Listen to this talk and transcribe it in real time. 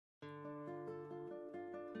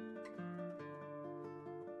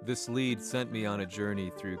This lead sent me on a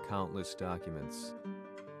journey through countless documents,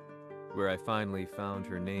 where I finally found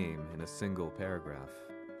her name in a single paragraph,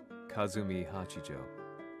 Kazumi Hachijo.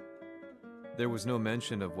 There was no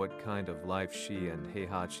mention of what kind of life she and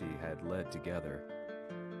Heihachi had led together,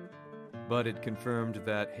 but it confirmed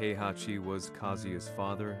that Heihachi was Kazuya's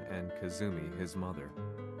father and Kazumi his mother.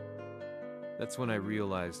 That's when I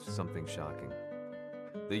realized something shocking.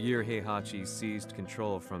 The year Heihachi seized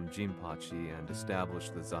control from Jinpachi and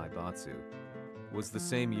established the Zaibatsu was the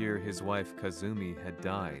same year his wife Kazumi had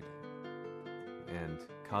died, and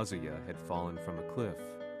Kazuya had fallen from a cliff,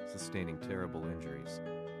 sustaining terrible injuries.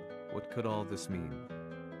 What could all this mean?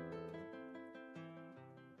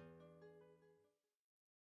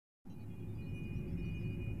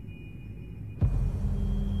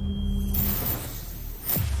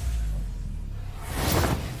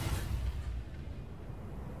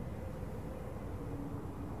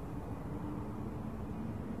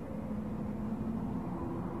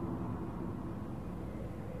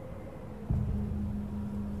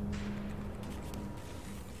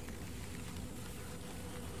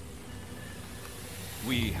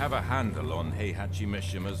 We have a handle on Heihachi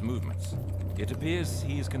Mishima's movements. It appears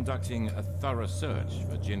he is conducting a thorough search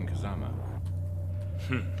for Jin Kazama.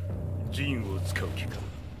 Jinを使う気か。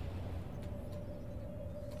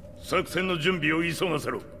作戦の準備を急がせ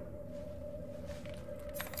ろ。